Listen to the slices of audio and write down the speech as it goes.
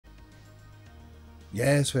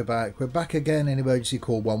Yes, we're back. We're back again in emergency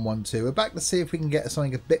call 112. We're back to see if we can get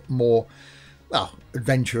something a bit more, well,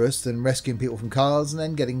 adventurous than rescuing people from cars and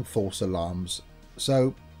then getting false alarms.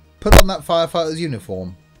 So put on that firefighter's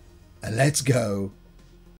uniform and let's go.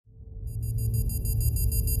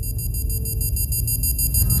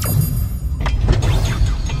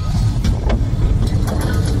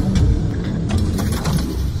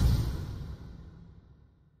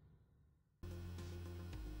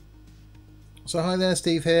 So hi there,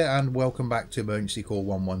 Steve here, and welcome back to Emergency Call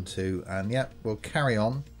 112. And yeah, we'll carry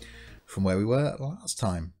on from where we were last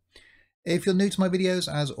time. If you're new to my videos,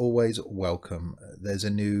 as always, welcome. There's a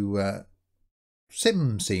new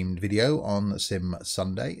sim-themed video on Sim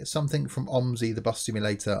Sunday. Something from OMSI, the bus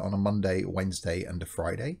simulator, on a Monday, Wednesday and a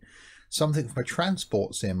Friday. Something from a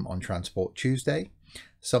transport sim on Transport Tuesday.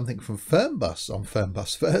 Something from Fernbus on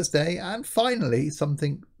Fernbus Thursday. And finally,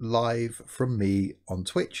 something live from me on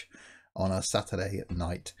Twitch on a Saturday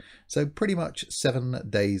night. So pretty much 7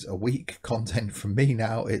 days a week content from me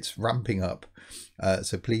now. It's ramping up,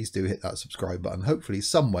 so please do hit that subscribe button. Hopefully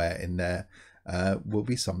somewhere in there will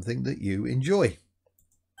be something that you enjoy.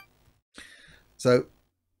 So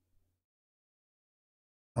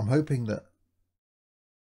I'm hoping that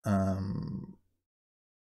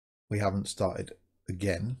we haven't started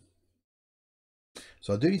again,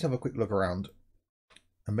 so I do need to have a quick look around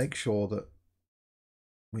and make sure that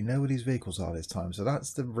we know where these vehicles are this time. So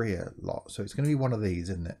that's the rear lot. So it's going to be one of these,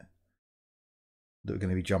 isn't it? That we're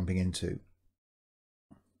going to be jumping into.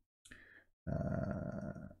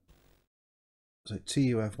 So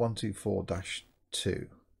TUF 124-2.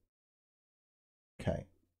 Okay.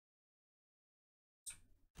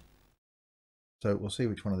 So we'll see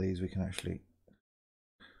which one of these we can actually...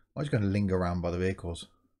 I'm just going to linger around by the vehicles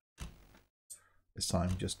this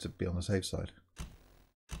time, just to be on the safe side.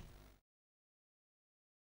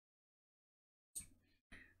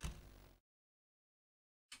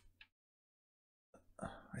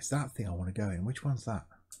 It's that thing I want to go in. Which one's that?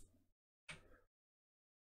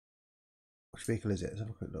 Which vehicle is it? Let's have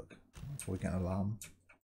a quick look before we get an alarm.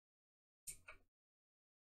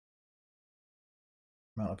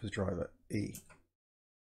 Mount up as driver. E.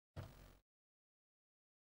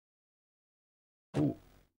 Oh,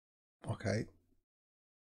 okay.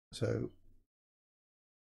 So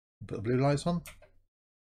put the blue lights on.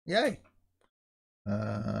 Yay!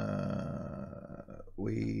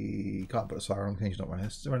 We can't put a siren on. The engine's not running.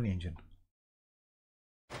 It's running the engine.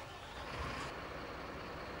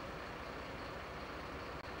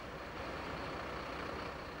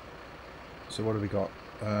 So what have we got?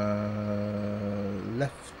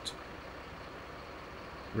 Left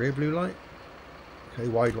rear blue light. Okay,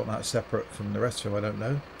 why you want that separate from the rest of them, I don't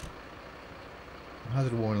know.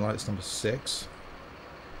 Hazard warning lights number 6.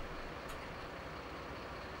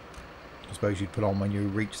 I suppose you'd put on when you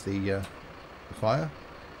reach the fire.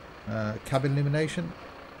 Cabin illumination.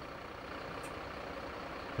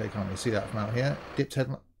 Okay, can't really see that from out here. Dipped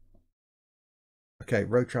headlight. Okay,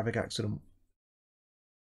 road traffic accident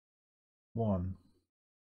 1.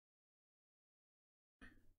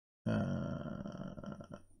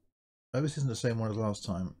 Oh, this isn't the same one as last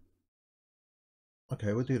time.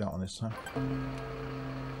 Okay, we'll do that one this time.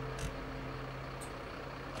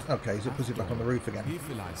 Okay, so it puts it back on the roof again.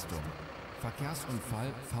 Hilfeleistung.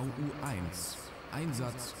 Verkehrsunfall VU1.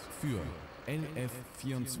 Einsatz für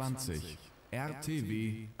LF24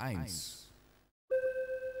 RTW1.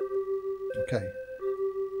 Okay,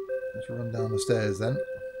 let's run down the stairs then.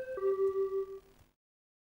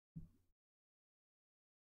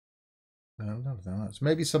 No, that's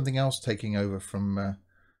maybe something else taking over from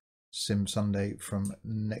Sim Sunday from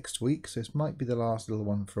next week. So this might be the last little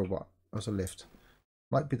one for a while. That's a lift.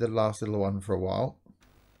 Might be the last little one for a while.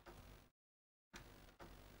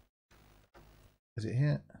 Is it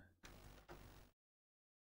here?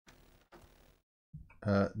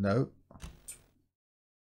 No.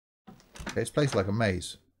 Okay, it's placed like a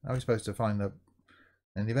maze. How are we supposed to find the...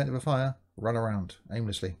 In the event of a fire, run around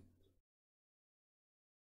aimlessly.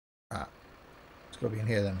 Ah. It's got to be in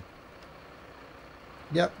here then.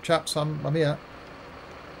 Yep, chaps, I'm here.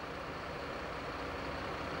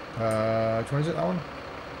 Which one is it, that one?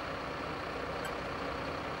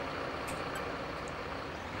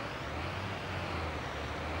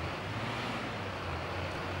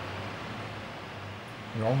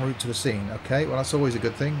 You're en route to the scene. Okay, well that's always a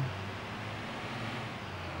good thing.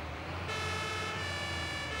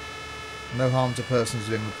 No harm to persons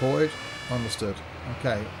being reported. Understood.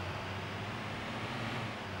 Okay.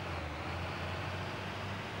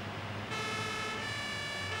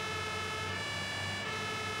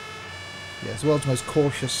 Yeah, it's the world's most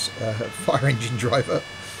cautious fire engine driver.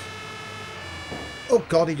 Oh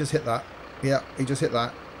god, he just hit that. Yeah, he just hit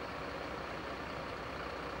that.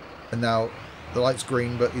 And now the light's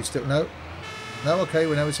green, but he's still... No. No, okay,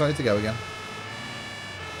 we're now decided to go again.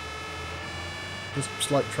 Just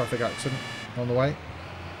slight traffic accident on the way.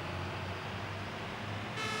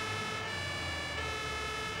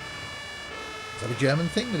 Is that a German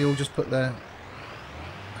thing? Where they all just put their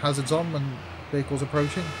hazards on when vehicles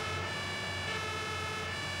approaching?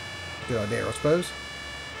 Good idea, I suppose.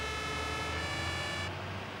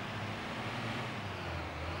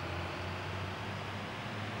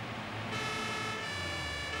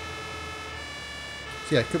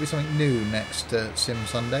 So yeah, it could be something new next Sim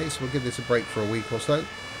Sunday, so we'll give this a break for a week or so.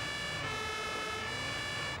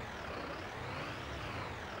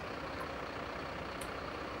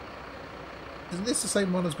 Isn't this the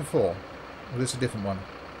same one as before? Or is this a different one?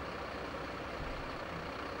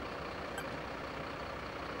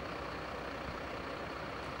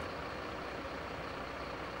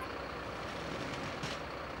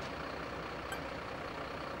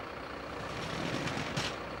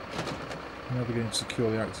 Now we're going to secure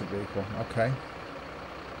the accident vehicle. Okay.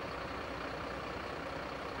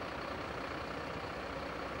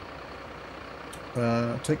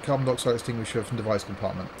 Take carbon dioxide extinguisher from device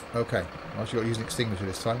compartment. Okay. I actually got to use an extinguisher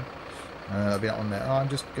this time. I'll be out on there. Oh,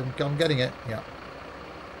 I'm getting it. Yeah.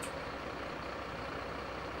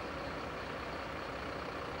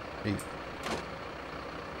 E.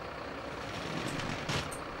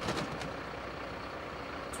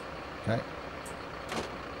 Okay.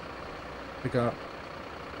 Pick up.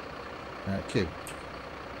 Q.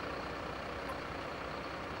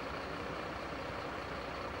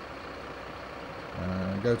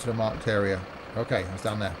 Go to the marked area. Okay, that's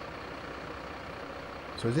down there.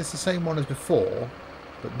 So is this the same one as before,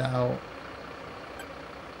 but now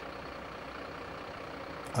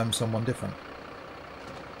I'm someone different?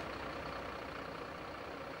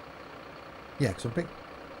 Yeah, because I'm big.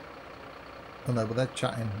 Oh no, but they're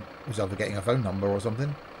chatting. He's either getting a phone number or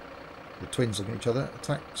something. The twins looking at each other.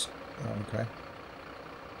 Attacks. Oh, okay.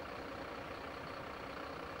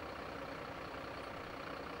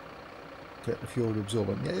 Get the fuel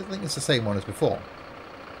absorbent. Yeah, I think it's the same one as before.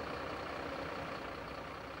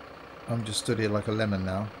 I'm just stood here like a lemon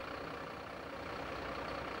now.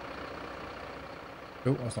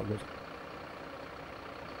 Oh, that's not good.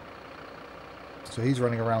 So he's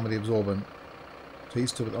running around with the absorbent. So he's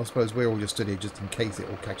stood. I suppose we're all just stood here just in case it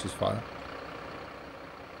all catches fire.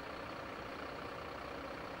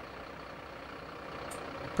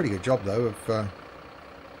 Pretty good job though of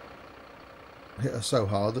hit her so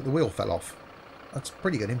hard that the wheel fell off. That's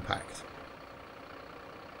pretty good impact.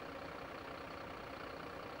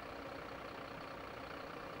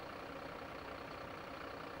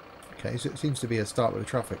 Okay, so it seems to be a start with a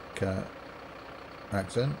traffic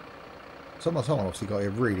accident. Someone obviously got here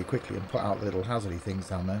really quickly and put out the little hazardy things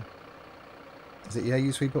down there. Is it? Yeah,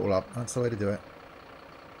 you sweep it all up. That's the way to do it.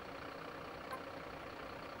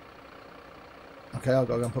 Okay, I've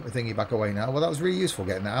got to go and put my thingy back away now. Well, that was really useful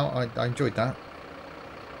getting that out. I enjoyed that.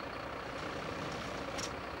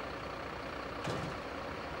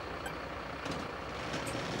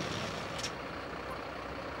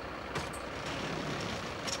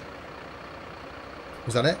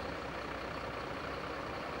 Was that it?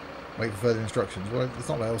 Wait for further instructions. Well, there's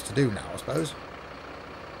not what else to do now, I suppose.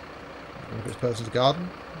 Look at this person's garden.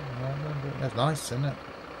 That's nice, isn't it?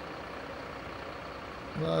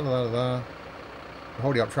 We're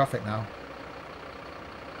holding up traffic now.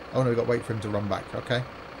 Oh no, we've got to wait for him to run back. Okay.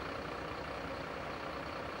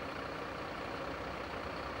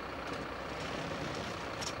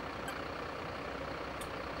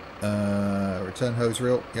 Return hose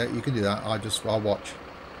reel. Yeah, you can do that. I'll watch.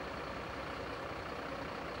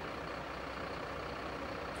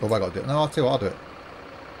 Or have I got to do it? No, I'll tell you what, I'll do it.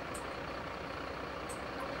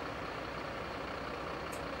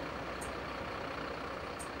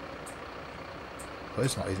 Well,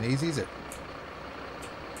 it's not as easy, is it?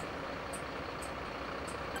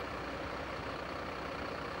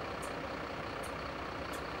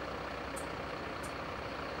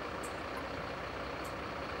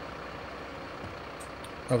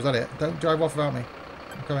 Oh, was that it? Don't drive off without me.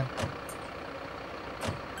 I'm coming.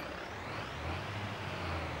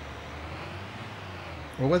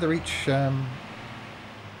 Well, whether each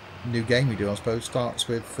new game we do, I suppose, starts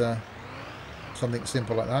with something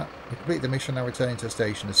simple like that. We complete the mission, now returning to the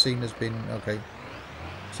station. The scene has been... okay.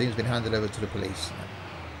 The scene has been handed over to the police.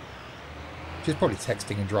 She's probably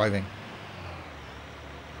texting and driving.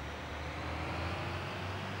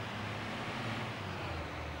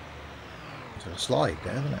 There's a slide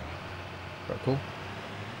there, isn't it? Quite cool.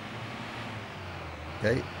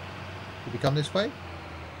 Okay. Did we come this way?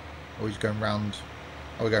 Or are we just going round?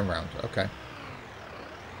 Oh, we're going round. Okay.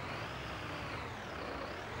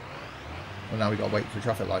 Well, now we've got to wait for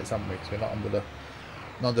traffic lights, haven't we? Because we're not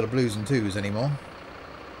under the blues and twos anymore.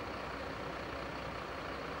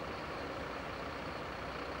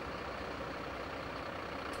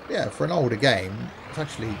 Yeah, for an older game, it's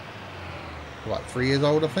actually like 3 years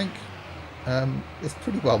old, I think. It's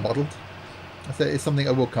pretty well modelled. I say it's something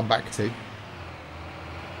I will come back to.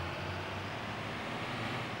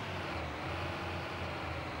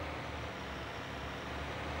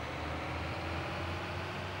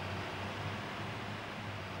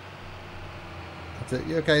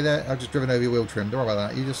 You okay there? I've just driven over your wheel trim. Don't worry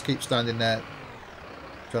about that. You just keep standing there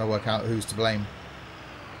trying to work out who's to blame.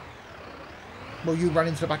 Well, you ran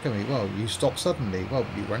into the back of me. Well, you stopped suddenly. Well,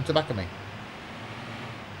 you ran into the back of me.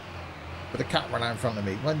 But the cat ran out in front of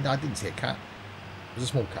me. Well, I didn't see a cat. It was a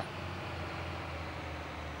small cat.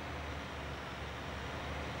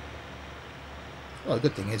 Well, the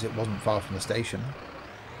good thing is it wasn't far from the station.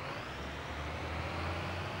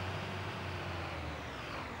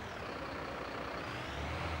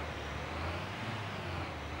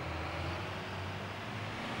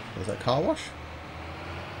 Was that car wash?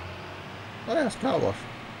 Oh yeah, it's a car wash.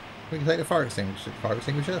 We can take the fire extinguisher,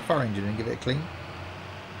 fire engine and give it a clean.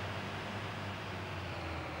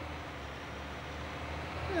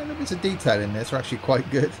 Yeah, the bits of detail in this are actually quite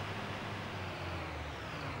good.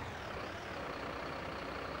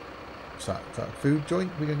 What's that? Is that a food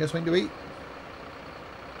joint? We're going to get something to eat?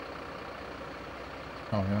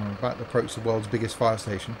 Oh, yeah, we're about to approach the world's biggest fire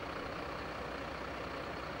station.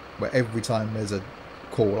 Where every time there's a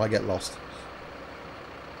call, I get lost.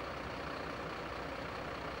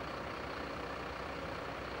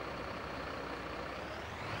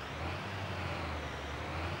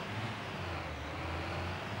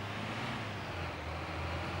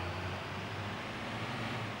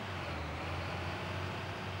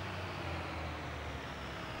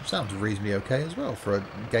 Sounds reasonably okay as well for a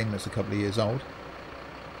game that's a couple of years old.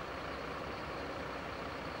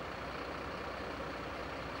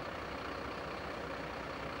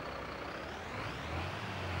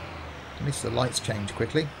 At least the lights change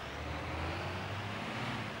quickly.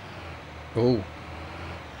 Oh.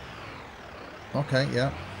 Okay,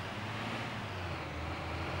 yeah.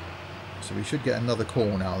 So we should get another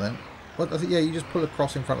call now then. Well, yeah, you just pull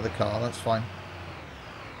across in front of the car, that's fine.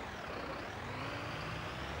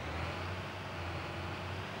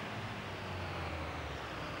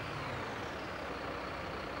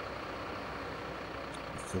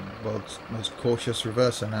 It's the world's most cautious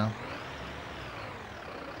reverser now.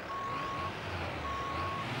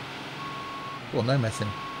 Well, no messing.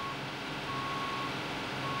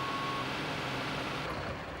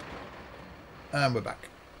 And we're back.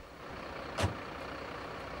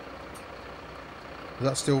 Is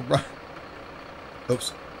that still run?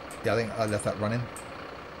 Oops. Yeah, I think I left that running.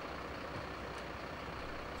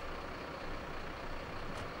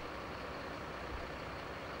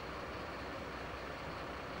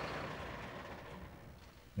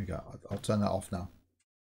 There we go. I'll turn that off now.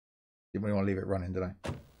 Didn't really want to leave it running, did I?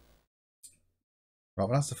 Right,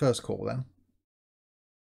 well that's the first call then.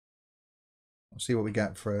 I'll see what we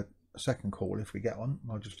get for a second call if we get one.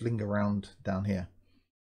 I'll just linger around down here.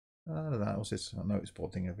 What's this notice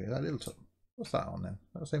board thing over here? That little what's that on then?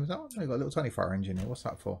 Is that the same as that one? No, you've got a little tiny fire engine here. What's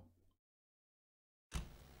that for?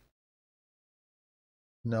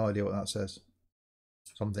 No idea what that says.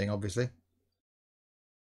 Something, obviously.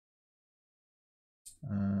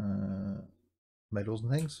 Medals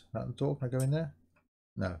and things. That the door. Can I go in there?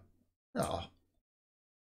 No. Oh.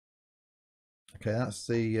 Okay, that's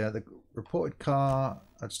the reported car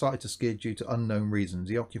had started to skid due to unknown reasons.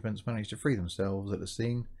 The occupants managed to free themselves at the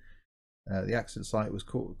scene. The accident site was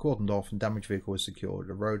cordoned off and damaged vehicle was secured.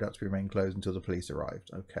 The road had to remain closed until the police arrived.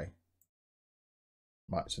 Okay.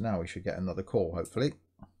 Right, so now we should get another call, hopefully.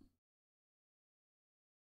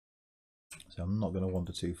 So I'm not going to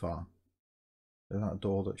wander too far. There's that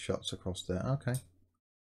door that shuts across there. Okay. So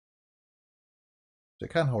it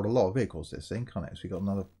can hold a lot of vehicles, this thing, can't it? So we've got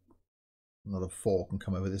another 4 can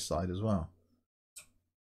come over this side as well.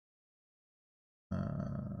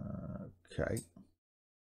 Okay.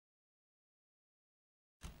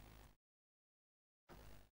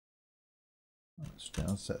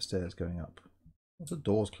 Set stairs going up. What's the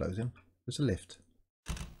doors closing? There's a lift.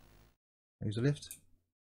 Use a lift?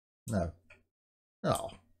 No. Oh.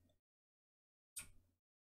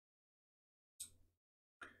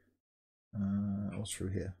 What's through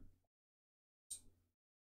here?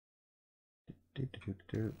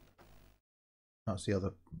 That's the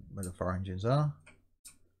other where the fire engines are.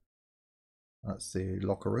 That's the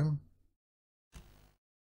locker room.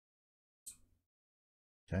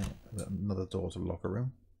 Okay, another door to the locker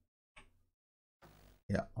room.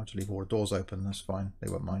 Yeah, I'll just leave all the doors open, that's fine, they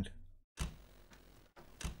won't mind.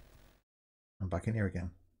 I'm back in here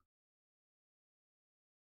again.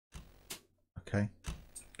 Okay.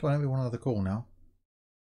 Come on, everyone, another call now.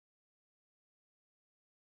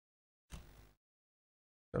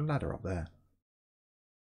 There's a ladder up there.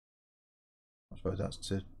 I suppose that's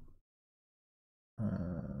to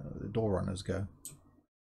the door runners go.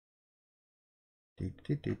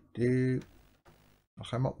 I'll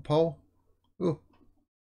climb up the pole. Oh,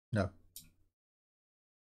 no.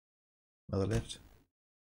 Another lift.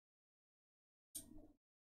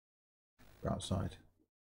 Go outside.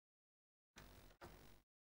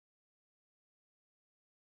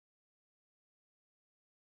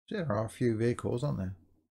 There are a few vehicles, aren't there? I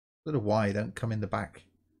don't know why they don't come in the back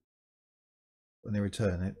when they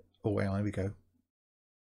return it. Oh, hang on, here we go.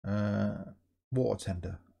 Water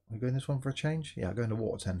tender. Are we going this one for a change? Yeah, I'm going to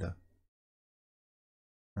water tender.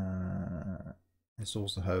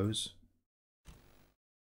 Installs the hose.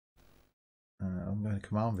 I'm going to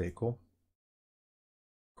command vehicle.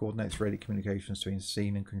 Coordinates radio communications between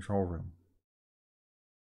scene and control room.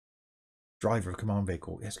 Driver of command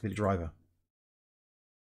vehicle. Yes, give me the driver.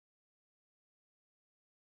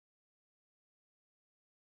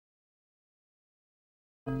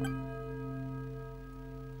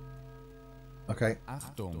 Okay.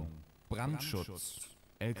 Achtung, Brandschutz,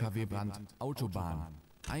 LKW-Brand, Autobahn,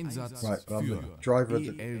 Einsatz Right, well, für driver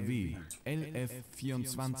ELW,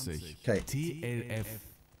 LF24, okay.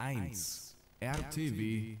 TLF1,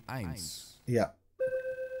 RTW1. Yeah.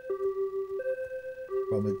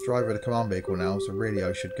 Well, I'm the driver of the command vehicle now, so really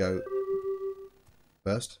I should go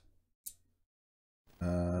first.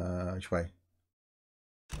 Which way?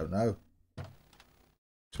 Don't know.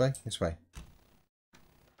 This way? This way.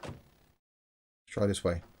 Let's try this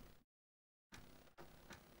way.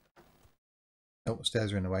 Oh,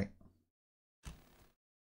 stairs are in the way.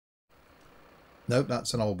 Nope,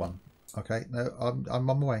 that's an old one. Okay, no, I'm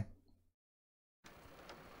on my way.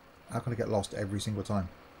 How can I get lost every single time?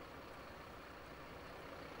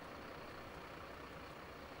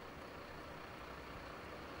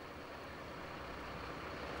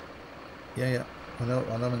 Yeah. I know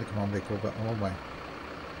I'm in the command vehicle, but I'm on my way.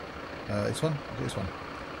 This one? I'll do this one.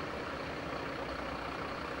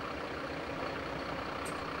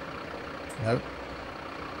 No.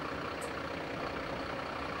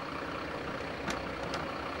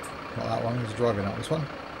 Not that one, there's a driver out this one.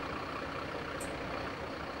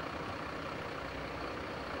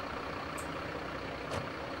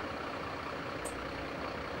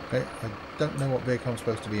 Okay, I don't know what vehicle I'm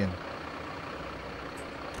supposed to be in.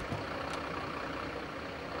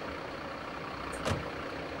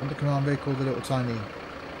 On the command vehicle, the little tiny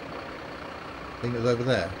thing that was over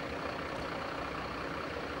there.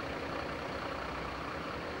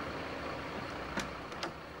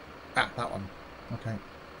 Ah, that one. Okay.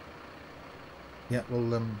 Yeah,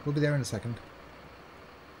 we'll be there in a second.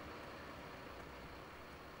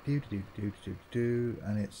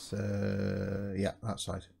 And it's yeah, that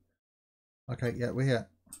side. Okay, yeah, we're here.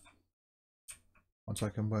 Once I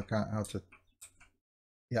can work out how to.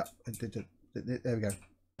 Yeah, there we go.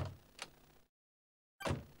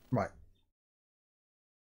 Right.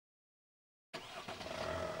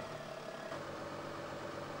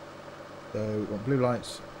 So we want blue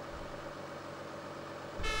lights.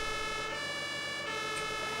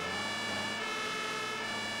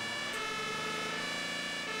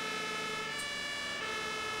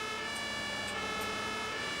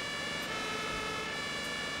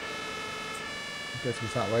 Guess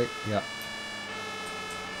it's that way. Yeah.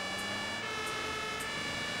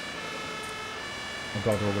 Oh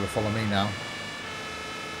god, they're all going to follow me now.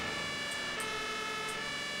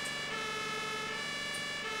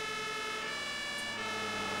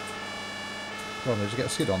 God, did you get a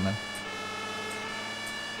skid on then?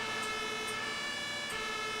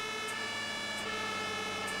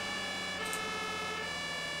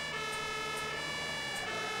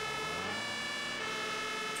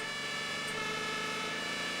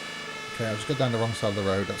 Okay, I'll just go down the wrong side of the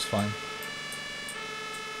road, that's fine.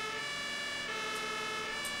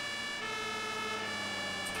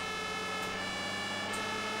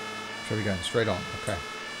 Where are we going? Straight on, okay.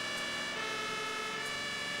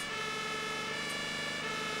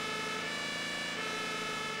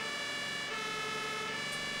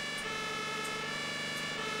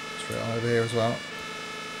 Straight on over here as well.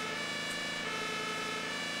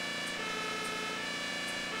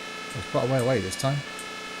 It's quite a way away this time.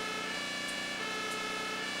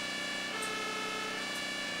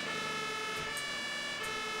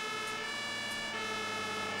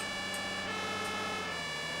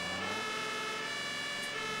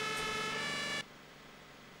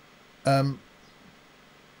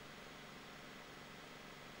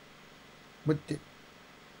 What did...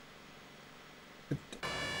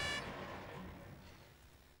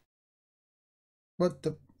 What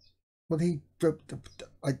the... Well, he drove...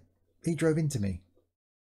 He drove into me.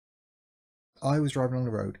 I was driving along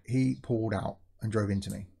the road. He pulled out and drove into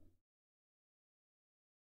me.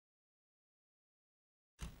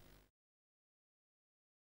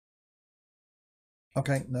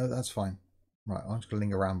 Okay, no, that's fine. Right, I'm just going to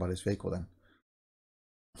linger around by this vehicle then.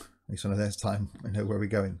 At least on this time, I know where we're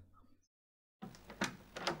going.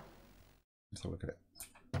 Let's have a look at it.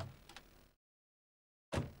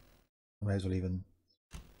 I may as well even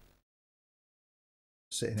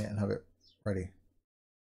sit in it and have it ready.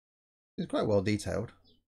 It's quite well detailed.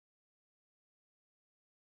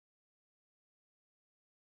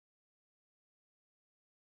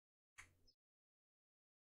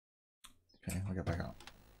 Okay, I'll get back out.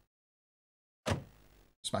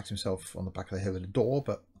 Smacks himself on the back of the head with the door,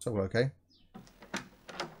 but it's all okay.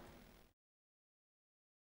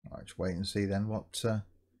 Alright, just wait and see then what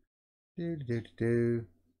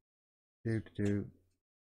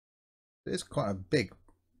It's quite a big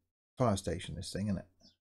fire station, this thing, isn't it?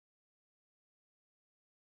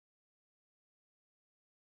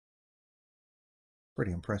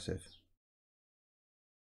 Pretty impressive.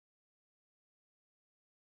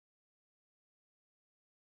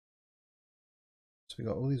 So we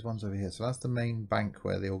got all these ones over here. So that's the main bank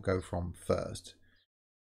where they all go from first.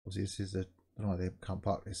 Obviously, this is a... I don't know why they can't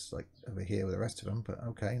park this like over here with the rest of them, but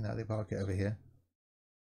okay, now they park it over here.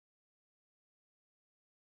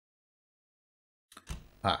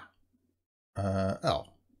 Oh,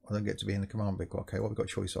 I don't get to be in the command vehicle. Okay, what have we got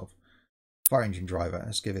choice of? Fire engine driver.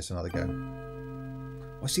 Let's give this another go.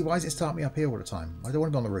 Well, see, why does it start me up here all the time? I don't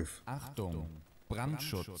want to be on the roof. Achtung,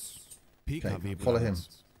 Brandschutz. Okay, follow him.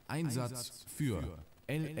 Einsatz für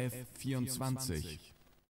LF24.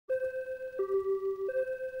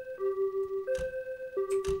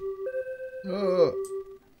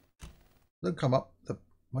 Don't come up.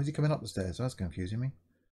 Why is he coming up the stairs? That's confusing me.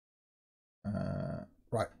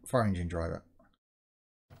 Right, fire engine driver.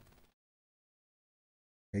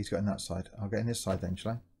 He's got in that side. I'll get in this side then,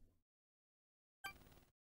 shall I?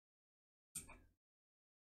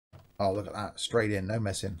 Oh, look at that. Straight in, no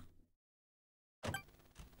messing.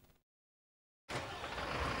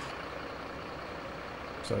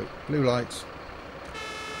 So, blue lights,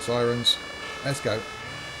 sirens. Let's go.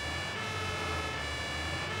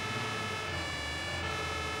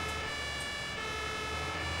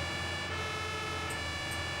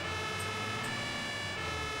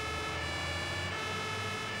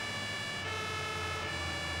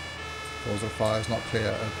 Cause of fire is not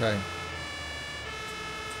clear. Okay.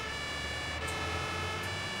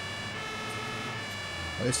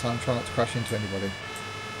 Well, this time, try not to crash into anybody.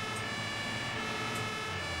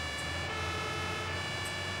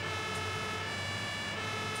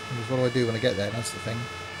 Because what do I do when I get there? That's the thing.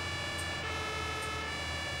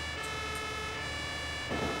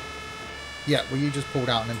 Yeah, well, you just pulled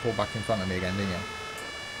out and then pulled back in front of me again, didn't you?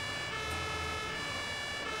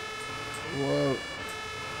 Whoa.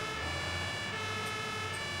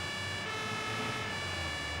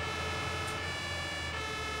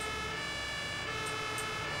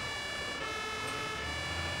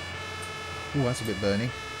 Oh, that's a bit burny.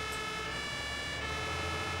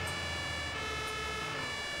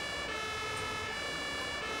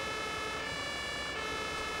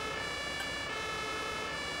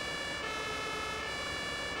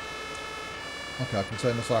 Okay, I can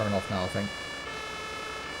turn the siren off now, I think.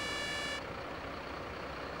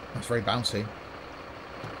 That's very bouncy.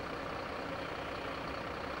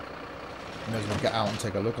 May as well get out and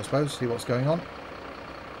take a look, I suppose, see what's going on.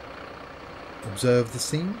 Observe the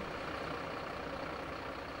scene.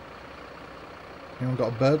 Anyone got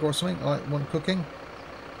a burger or something like one cooking?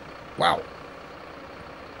 Wow.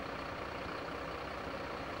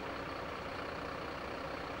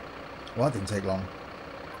 Well, that didn't take long.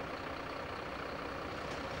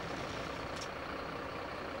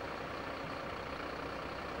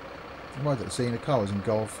 I'm right at the scene. The car was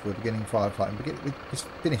engulfed. We're beginning firefighting. We just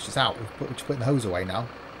finished this out. We're just putting the hose away now.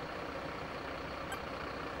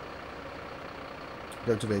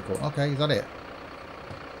 Go to vehicle. Okay, is that it?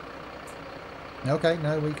 Okay,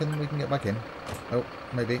 no, we can get back in. Oh,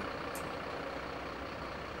 maybe.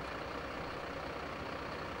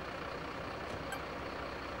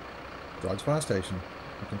 Drive to fire station.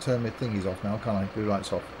 I can turn my thingies off now, can't I? Blue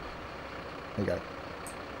lights off. There you go.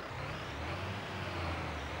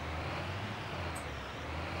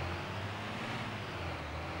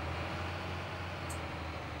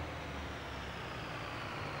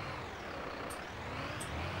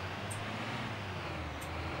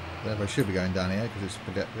 there. I should be going down here because it's a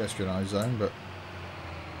pedestrianised zone, but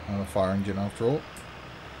I'm a fire engine after all.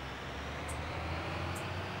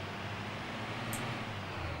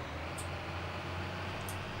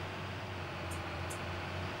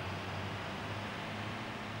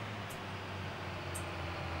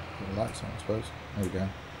 Put the lights on, I suppose. There we go.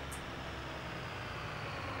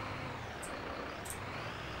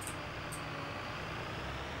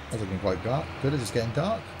 That's looking quite dark. Good, it's getting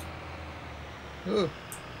dark. Ooh.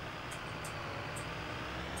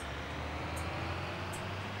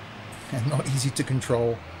 And not easy to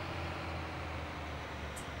control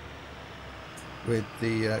with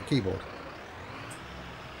the keyboard.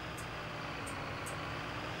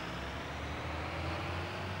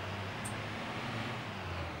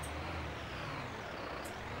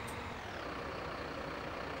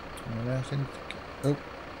 Oh.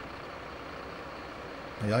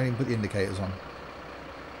 I didn't even put the indicators on.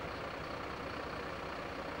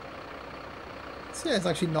 So yeah, it's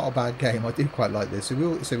actually not a bad game. I do quite like this. So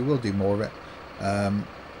we will do more of it.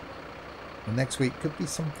 The next week could be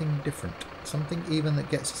something different. Something even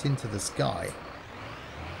that gets us into the sky.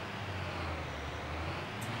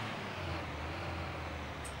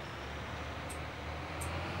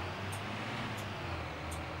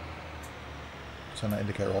 Turn that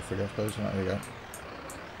indicator off really, I suppose. Right, there we go.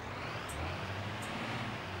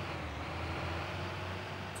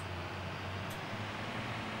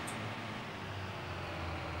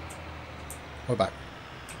 We're back.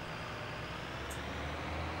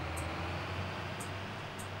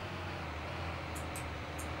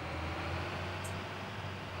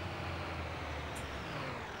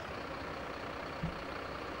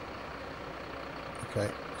 Okay,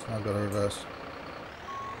 so now I've got to reverse.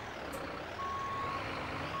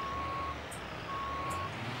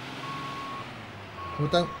 Well,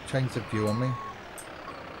 don't change the view on me.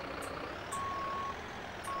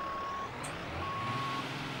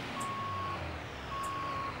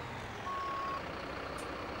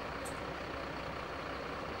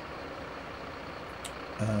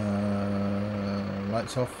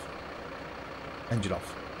 Lights off. Engine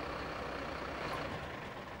off.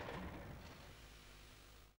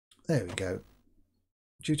 There we go.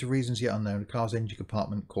 Due to reasons yet unknown, the car's engine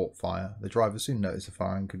compartment caught fire. The driver soon noticed the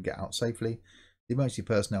fire and could get out safely. The emergency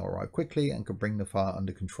personnel arrived quickly and could bring the fire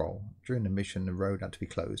under control. During the mission, the road had to be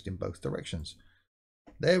closed in both directions.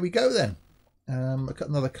 There we go then.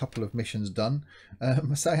 Another couple of missions done. I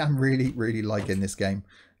say I'm really liking this game.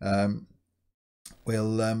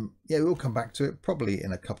 We'll come back to it probably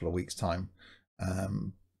in a couple of weeks' time.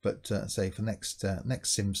 But say for next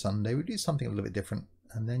Sim Sunday, we'll do something a little bit different.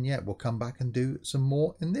 And then, yeah, we'll come back and do some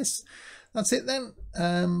more in this. That's it then.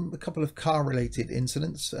 A couple of car-related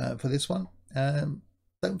incidents for this one.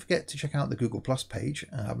 Don't forget to check out the Google Plus page.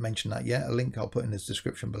 I haven't mentioned that yet. A link I'll put in the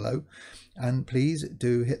description below. And please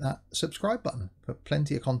do hit that subscribe button for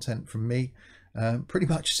plenty of content from me. Pretty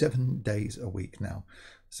much 7 days a week now.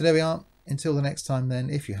 So there we are. Until the next time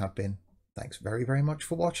then, if you have been, thanks very much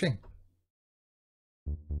for watching.